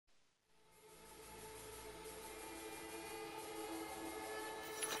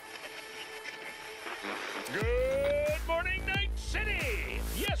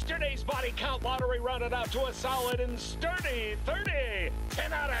account lottery rounded out to a solid and sturdy 30.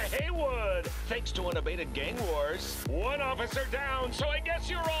 10 out of Haywood, thanks to unabated gang wars. One officer down, so I guess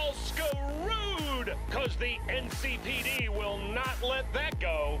you're all screwed, cause the NCPD will not let that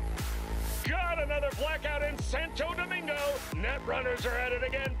go. Got another blackout in Santo Domingo. Net runners are at it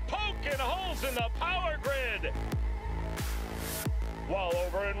again, poking holes in the power grid. While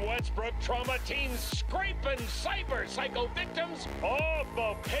over in Westbrook, trauma teams scraping cyber psycho victims off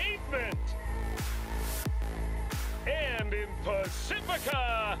the pavement. And in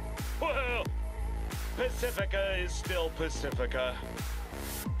Pacifica, well, Pacifica is still Pacifica.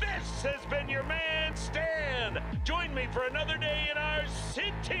 This has been your man, Stan. Join me for another day in our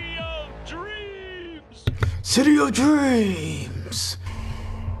City of Dreams. City of Dreams.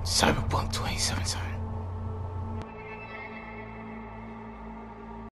 Cyberpunk 2077.